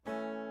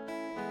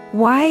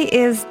Why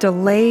is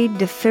delayed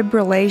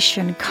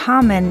defibrillation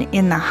common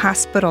in the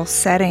hospital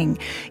setting?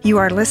 You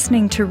are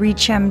listening to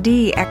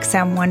ReachMD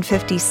XM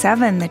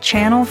 157, the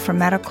channel for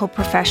medical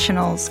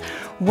professionals.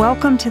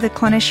 Welcome to the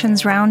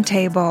Clinicians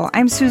Roundtable.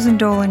 I'm Susan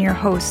Dolan, your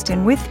host,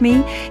 and with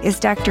me is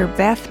Dr.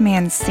 Beth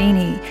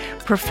Mancini,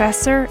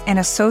 Professor and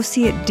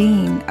Associate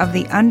Dean of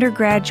the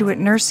Undergraduate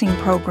Nursing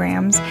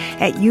Programs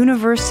at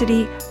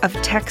University of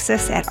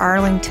Texas at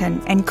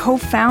Arlington and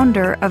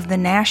co-founder of the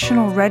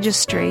National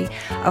Registry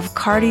of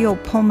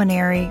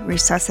Cardiopulmonary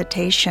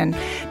Resuscitation.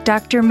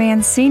 Dr.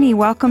 Mancini,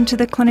 welcome to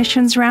the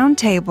Clinicians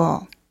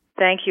Roundtable.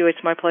 Thank you.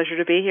 It's my pleasure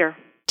to be here.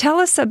 Tell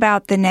us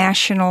about the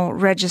National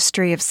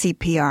Registry of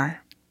CPR.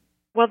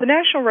 Well, the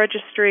National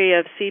Registry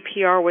of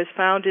CPR was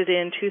founded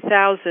in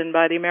 2000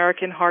 by the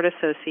American Heart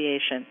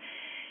Association.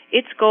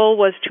 Its goal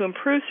was to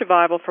improve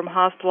survival from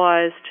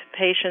hospitalized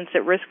patients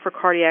at risk for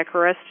cardiac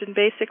arrest in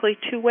basically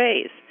two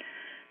ways.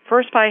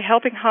 First, by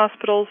helping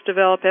hospitals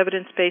develop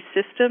evidence-based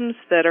systems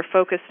that are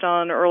focused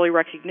on early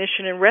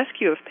recognition and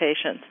rescue of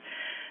patients,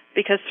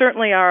 because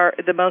certainly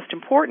the most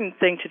important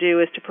thing to do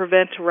is to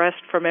prevent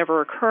arrest from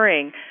ever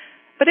occurring.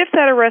 But if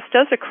that arrest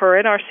does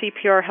occur, NR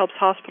CPR helps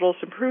hospitals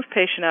improve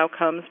patient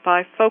outcomes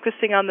by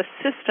focusing on the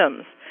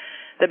systems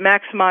that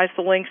maximize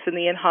the links in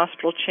the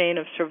in-hospital chain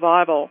of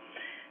survival.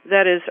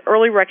 That is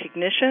early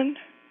recognition,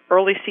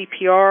 early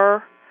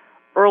CPR,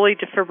 early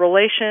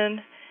defibrillation,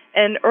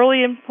 and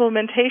early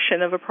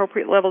implementation of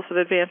appropriate levels of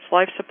advanced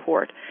life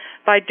support.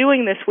 By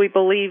doing this, we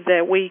believe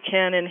that we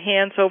can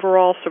enhance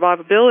overall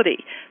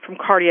survivability from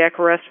cardiac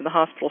arrest in the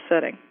hospital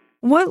setting.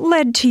 What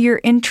led to your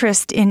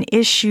interest in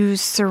issues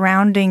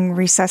surrounding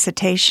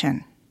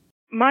resuscitation?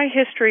 My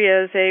history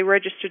as a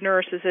registered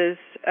nurse is as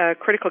a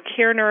critical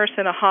care nurse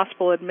and a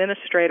hospital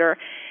administrator,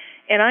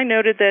 and I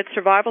noted that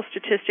survival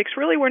statistics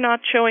really were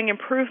not showing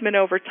improvement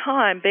over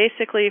time.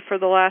 Basically, for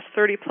the last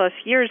 30-plus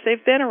years,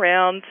 they've been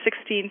around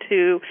 16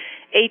 to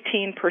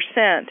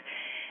 18%.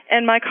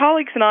 And my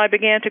colleagues and I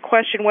began to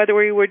question whether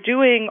we were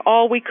doing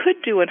all we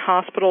could do in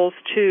hospitals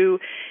to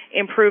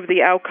improve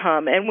the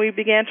outcome. And we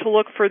began to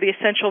look for the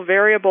essential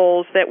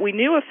variables that we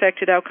knew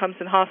affected outcomes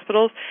in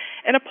hospitals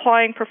and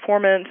applying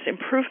performance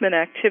improvement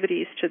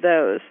activities to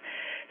those.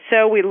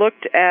 So we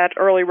looked at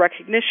early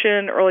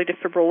recognition, early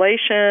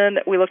defibrillation.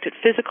 We looked at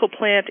physical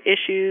plant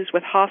issues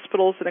with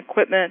hospitals and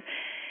equipment,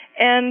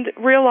 and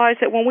realized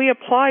that when we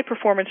applied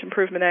performance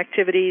improvement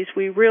activities,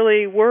 we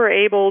really were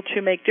able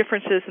to make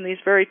differences in these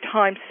very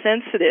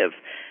time-sensitive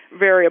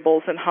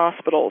variables in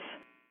hospitals.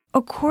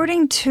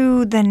 According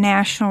to the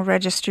National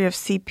Registry of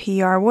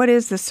CPR, what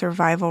is the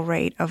survival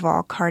rate of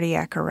all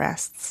cardiac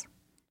arrests?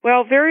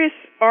 Well, various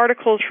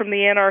articles from the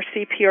NR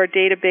CPR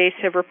database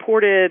have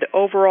reported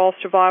overall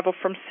survival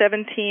from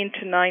 17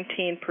 to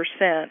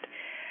 19%.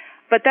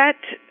 But that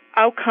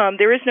outcome,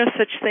 there is no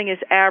such thing as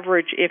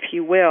average, if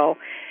you will.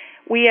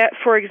 We,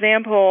 for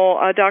example,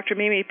 Dr.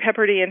 Mimi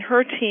Pepperdy and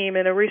her team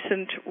in a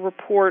recent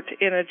report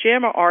in a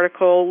JAMA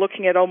article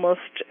looking at almost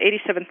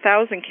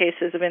 87,000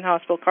 cases of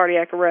in-hospital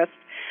cardiac arrest,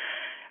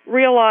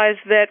 realized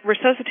that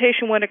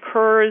resuscitation when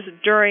occurs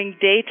during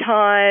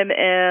daytime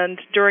and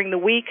during the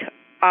week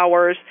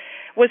hours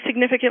was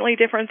significantly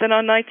different than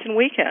on nights and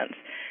weekends,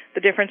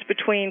 the difference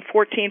between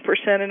 14%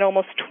 and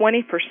almost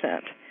 20%.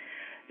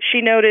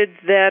 She noted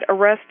that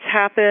arrests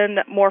happen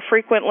more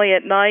frequently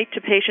at night to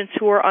patients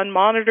who are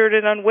unmonitored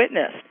and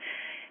unwitnessed,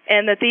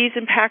 and that these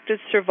impacted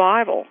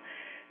survival.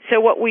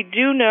 So what we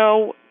do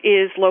know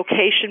is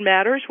location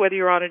matters, whether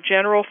you're on a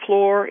general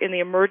floor, in the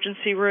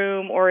emergency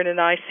room, or in an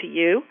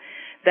ICU.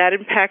 That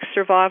impacts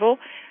survival.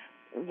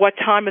 What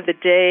time of the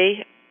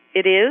day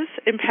it is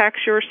impacts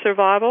your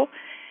survival.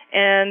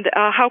 And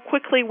how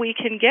quickly we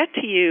can get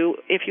to you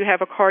if you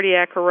have a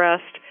cardiac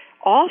arrest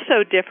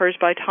also differs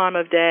by time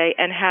of day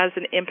and has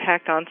an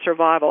impact on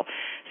survival.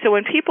 So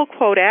when people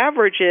quote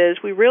averages,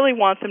 we really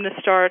want them to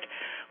start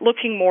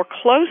looking more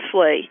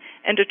closely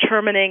and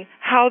determining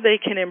how they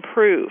can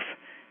improve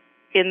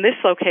in this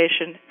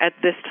location at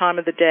this time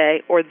of the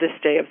day or this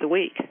day of the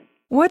week.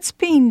 What's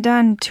being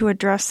done to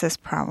address this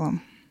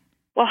problem?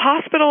 Well,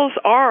 hospitals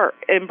are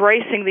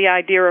embracing the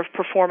idea of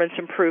performance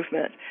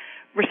improvement.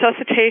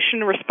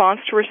 Resuscitation,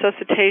 response to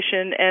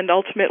resuscitation, and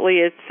ultimately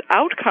its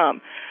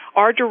outcome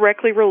are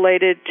directly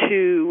related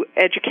to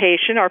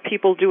education. Are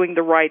people doing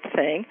the right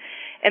thing?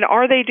 And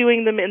are they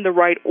doing them in the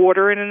right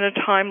order and in a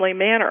timely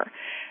manner?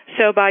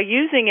 So by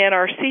using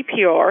NR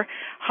CPR,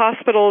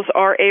 hospitals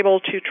are able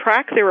to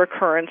track their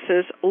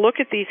occurrences, look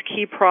at these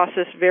key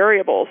process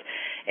variables,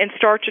 and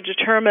start to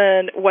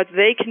determine what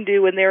they can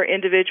do in their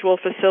individual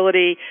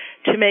facility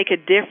to make a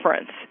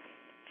difference.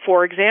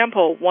 For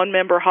example, one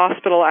member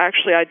hospital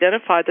actually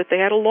identified that they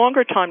had a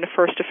longer time to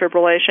first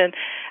defibrillation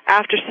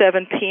after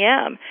 7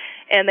 p.m.,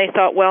 and they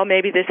thought, well,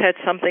 maybe this had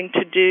something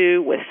to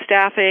do with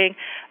staffing.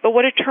 But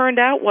what it turned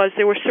out was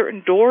there were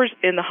certain doors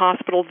in the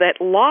hospital that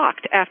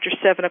locked after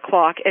 7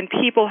 o'clock, and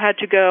people had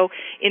to go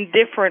in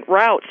different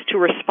routes to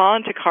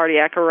respond to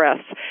cardiac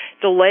arrests,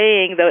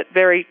 delaying the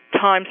very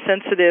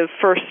time-sensitive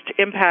first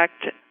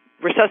impact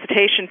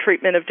resuscitation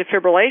treatment of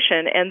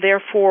defibrillation, and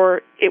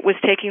therefore it was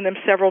taking them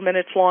several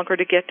minutes longer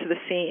to get to the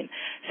scene.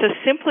 So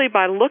simply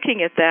by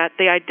looking at that,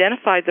 they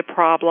identified the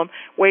problem,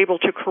 were able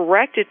to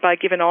correct it by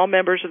giving all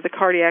members of the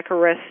cardiac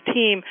arrest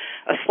team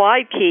a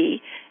slide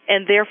key,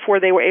 and therefore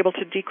they were able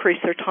to decrease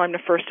their time to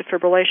first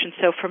defibrillation.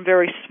 So from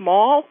very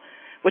small,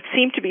 what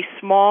seemed to be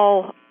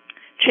small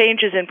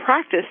changes in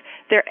practice,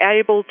 they're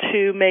able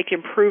to make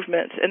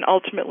improvements and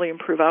ultimately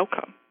improve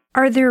outcome.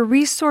 Are there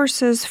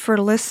resources for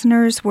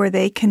listeners where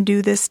they can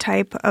do this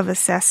type of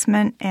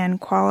assessment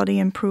and quality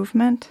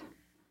improvement?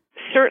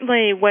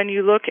 Certainly, when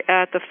you look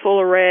at the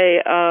full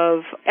array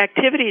of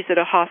activities that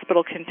a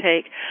hospital can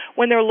take,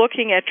 when they're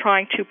looking at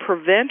trying to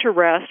prevent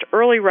arrest,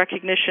 early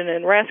recognition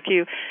and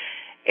rescue,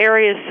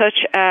 areas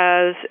such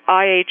as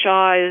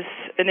IHI's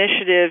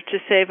initiative to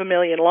save 1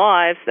 million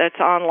lives, that's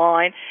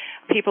online,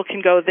 people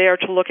can go there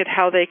to look at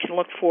how they can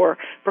look for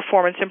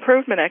performance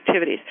improvement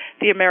activities.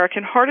 The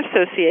American Heart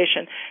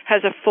Association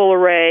has a full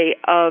array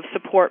of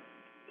support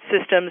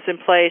systems in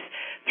place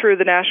through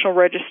the National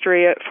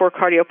Registry for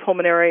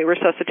Cardiopulmonary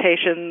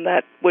Resuscitation.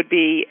 That would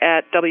be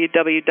at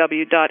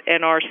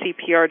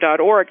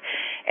www.nrcpr.org,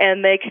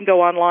 and they can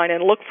go online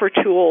and look for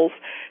tools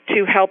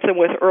to help them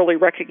with early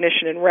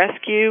recognition and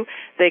rescue.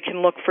 They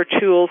can look for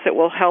tools that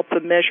will help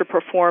them measure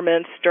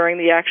performance during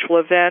the actual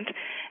event,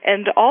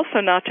 and also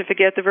not to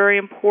forget the very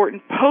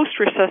important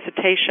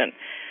post-resuscitation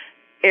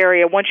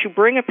area. Once you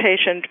bring a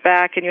patient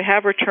back and you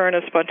have return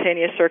of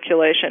spontaneous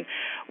circulation,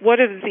 what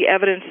does the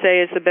evidence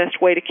say is the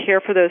best way to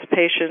care for those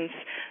patients?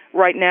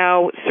 Right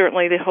now,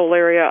 certainly the whole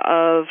area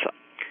of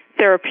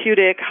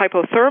therapeutic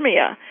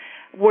hypothermia.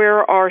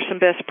 Where are some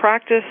best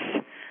practice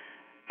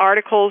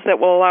articles that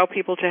will allow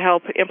people to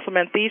help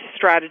implement these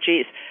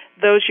strategies?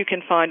 Those you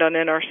can find on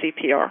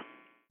NRCPR.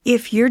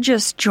 If you're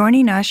just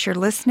joining us, you're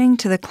listening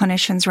to the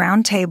Clinicians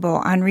Roundtable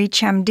on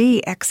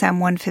ReachMD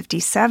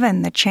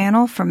XM157, the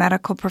channel for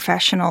medical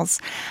professionals.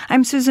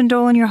 I'm Susan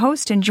Dolan, your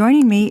host, and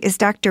joining me is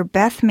Dr.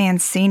 Beth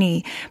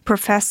Mancini,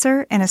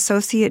 professor and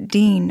associate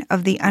dean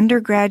of the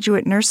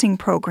undergraduate nursing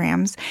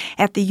programs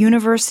at the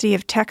University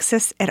of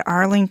Texas at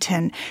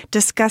Arlington,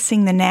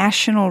 discussing the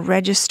National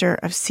Register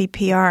of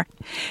CPR.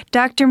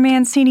 Dr.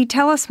 Mancini,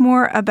 tell us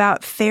more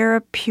about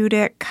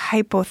therapeutic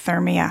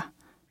hypothermia.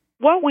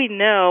 What we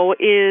know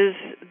is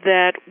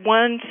that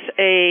once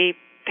a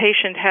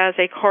patient has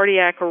a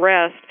cardiac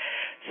arrest,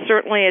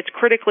 certainly it's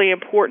critically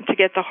important to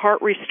get the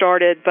heart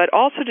restarted, but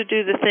also to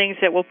do the things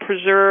that will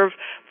preserve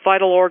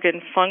vital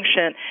organ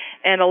function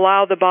and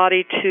allow the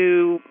body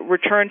to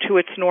return to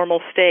its normal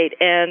state.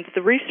 And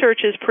the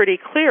research is pretty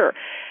clear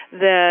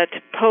that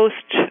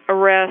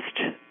post-arrest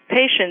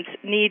patients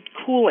need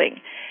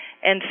cooling.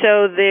 And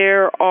so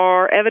there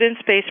are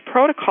evidence-based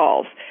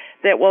protocols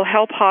that will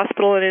help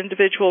hospital and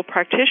individual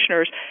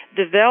practitioners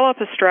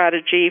develop a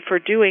strategy for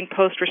doing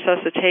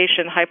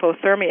post-resuscitation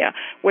hypothermia,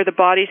 where the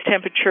body's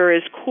temperature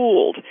is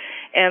cooled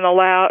and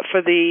allow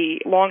for the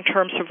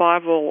long-term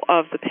survival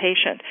of the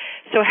patient.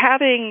 So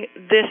having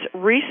this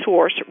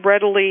resource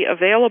readily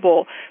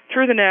available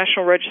through the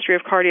National Registry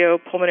of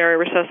Cardiopulmonary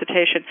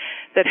Resuscitation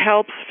that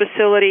helps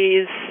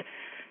facilities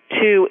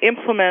to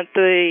implement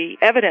the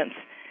evidence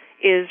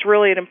is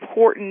really an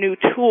important new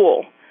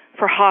tool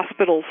for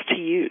hospitals to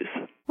use.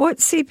 What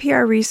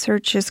CPR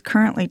research is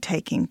currently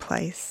taking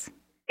place?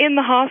 In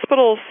the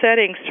hospital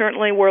setting,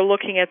 certainly we're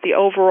looking at the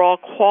overall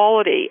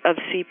quality of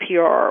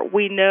CPR.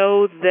 We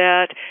know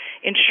that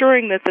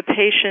ensuring that the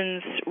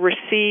patients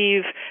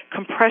receive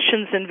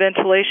compressions and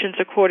ventilations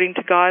according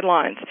to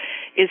guidelines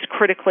is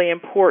critically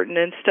important,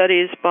 and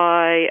studies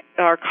by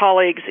our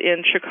colleagues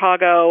in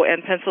Chicago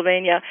and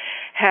Pennsylvania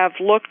have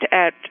looked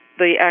at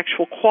the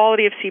actual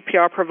quality of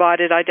CPR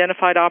provided,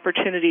 identified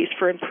opportunities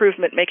for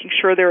improvement, making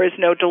sure there is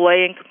no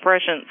delay in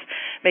compressions,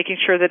 making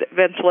sure that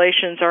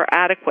ventilations are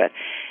adequate.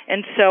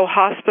 And so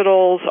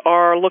hospitals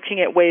are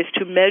looking at ways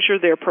to measure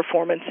their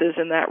performances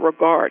in that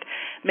regard,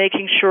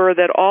 making sure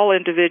that all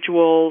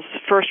individuals,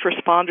 first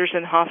responders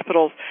in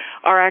hospitals,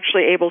 are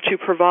actually able to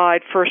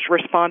provide first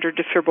responder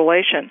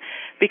defibrillation,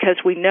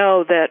 because we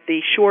know that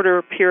the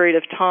shorter period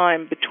of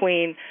time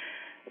between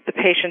the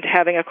patient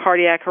having a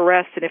cardiac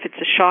arrest, and if it's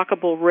a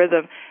shockable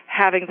rhythm,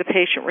 having the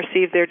patient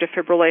receive their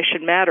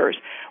defibrillation matters.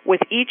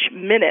 With each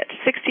minute,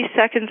 60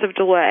 seconds of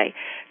delay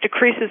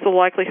decreases the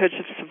likelihoods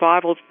of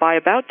survival by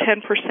about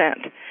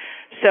 10%.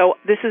 So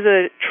this is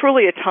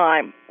truly a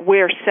time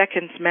where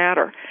seconds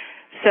matter.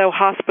 So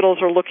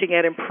hospitals are looking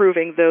at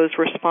improving those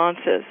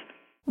responses.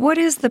 What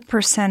is the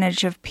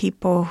percentage of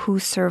people who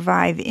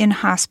survive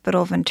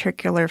in-hospital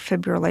ventricular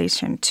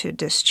fibrillation to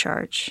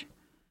discharge?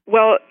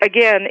 Well,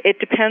 again, it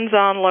depends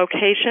on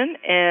location,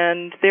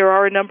 and there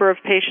are a number of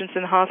patients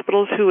in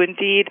hospitals who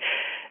indeed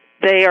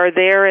they are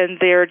there and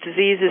their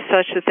disease is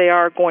such that they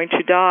are going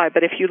to die.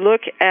 But if you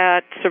look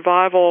at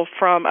survival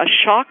from a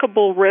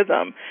shockable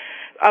rhythm,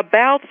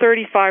 about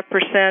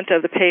 35%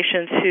 of the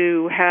patients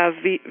who have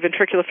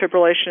ventricular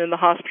fibrillation in the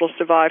hospital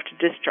survive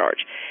to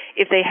discharge.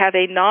 If they have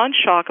a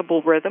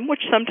non-shockable rhythm,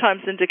 which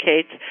sometimes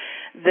indicates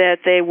that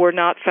they were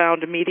not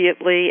found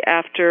immediately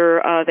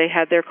after they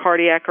had their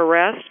cardiac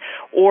arrest,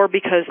 or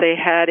because they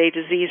had a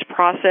disease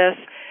process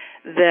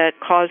that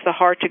caused the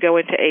heart to go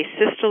into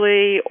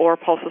asystole or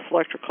pulseless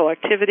electrical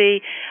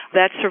activity,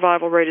 that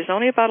survival rate is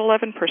only about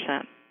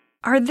 11%.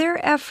 Are there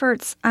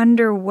efforts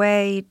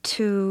underway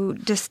to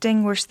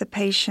distinguish the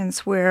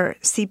patients where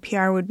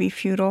CPR would be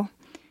futile?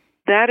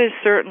 That is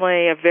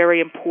certainly a very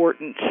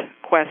important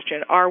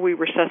question. Are we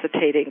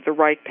resuscitating the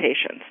right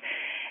patients?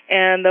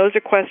 And those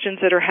are questions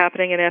that are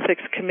happening in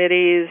ethics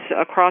committees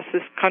across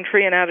this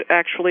country and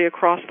actually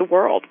across the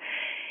world.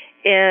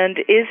 And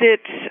is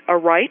it a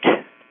right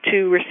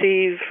to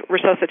receive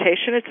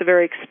resuscitation? It's a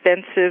very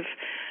expensive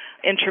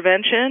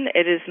intervention.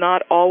 It is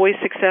not always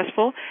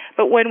successful.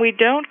 But when we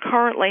don't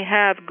currently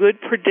have good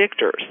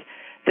predictors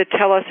that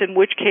tell us in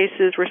which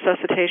cases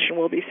resuscitation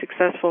will be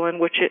successful and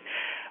which it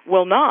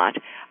will not,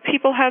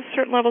 people have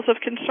certain levels of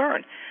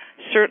concern.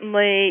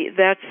 Certainly,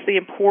 that's the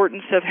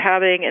importance of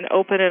having an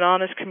open and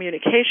honest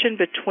communication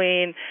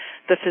between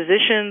the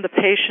physician, the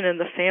patient, and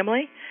the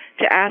family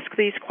to ask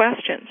these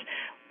questions.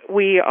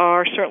 We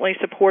are certainly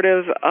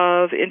supportive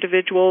of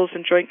individuals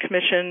and Joint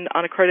Commission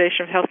on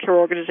Accreditation of Healthcare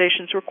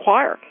Organizations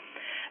require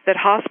that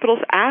hospitals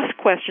ask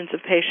questions of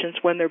patients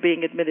when they're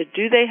being admitted.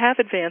 Do they have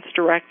advance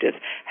directives?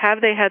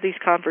 Have they had these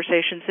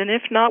conversations? And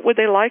if not, would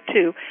they like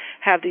to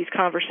have these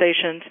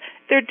conversations?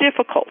 They're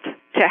difficult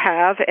to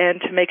have and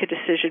to make a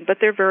decision, but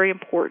they're very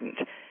important.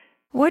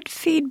 What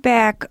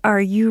feedback are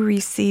you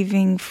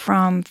receiving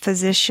from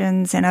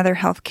physicians and other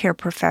healthcare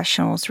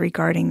professionals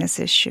regarding this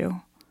issue?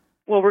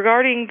 Well,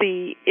 regarding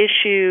the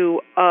issue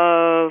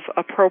of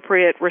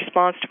appropriate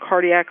response to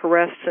cardiac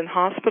arrests in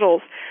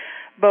hospitals,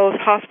 both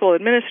hospital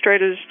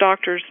administrators,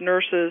 doctors,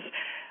 nurses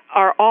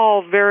are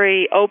all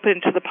very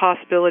open to the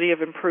possibility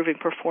of improving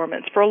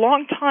performance. For a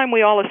long time,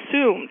 we all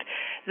assumed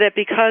that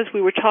because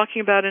we were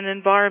talking about an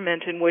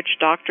environment in which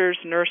doctors,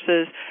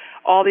 nurses,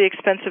 all the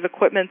expensive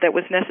equipment that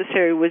was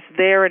necessary was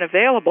there and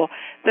available,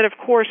 that of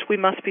course we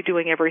must be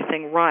doing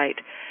everything right.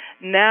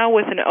 Now,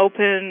 with an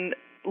open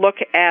look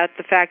at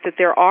the fact that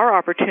there are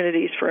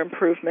opportunities for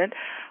improvement,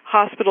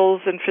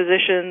 hospitals and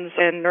physicians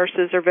and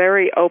nurses are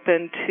very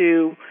open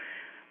to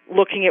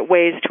looking at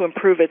ways to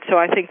improve it. So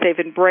I think they've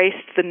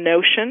embraced the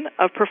notion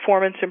of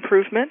performance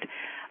improvement.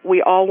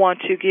 We all want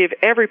to give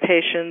every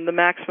patient the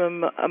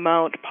maximum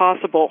amount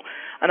possible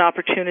an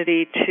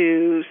opportunity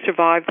to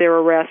survive their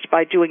arrest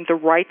by doing the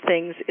right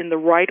things in the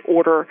right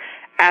order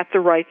at the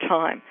right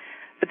time.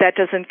 But that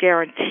doesn't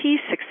guarantee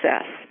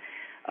success,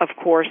 of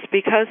course,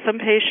 because some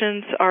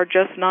patients are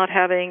just not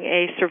having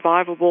a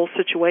survivable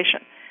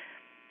situation.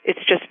 It's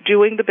just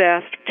doing the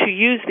best to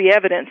use the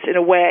evidence in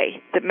a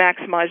way that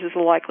maximizes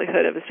the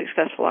likelihood of a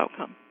successful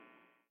outcome.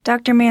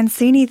 Dr.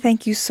 Mancini,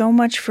 thank you so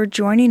much for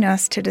joining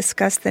us to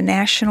discuss the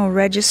National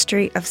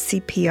Registry of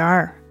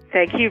CPR.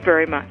 Thank you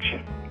very much.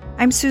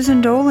 I'm Susan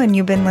Dolan.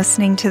 You've been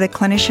listening to the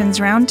Clinicians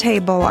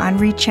Roundtable on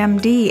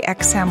ReachMD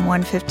XM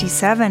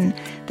 157,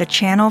 the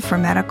channel for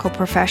medical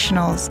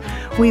professionals.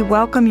 We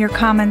welcome your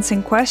comments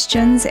and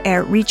questions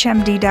at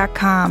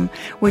ReachMD.com,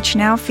 which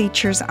now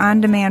features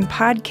on-demand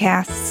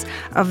podcasts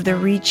of the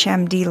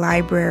ReachMD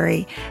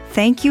library.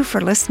 Thank you for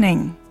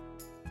listening.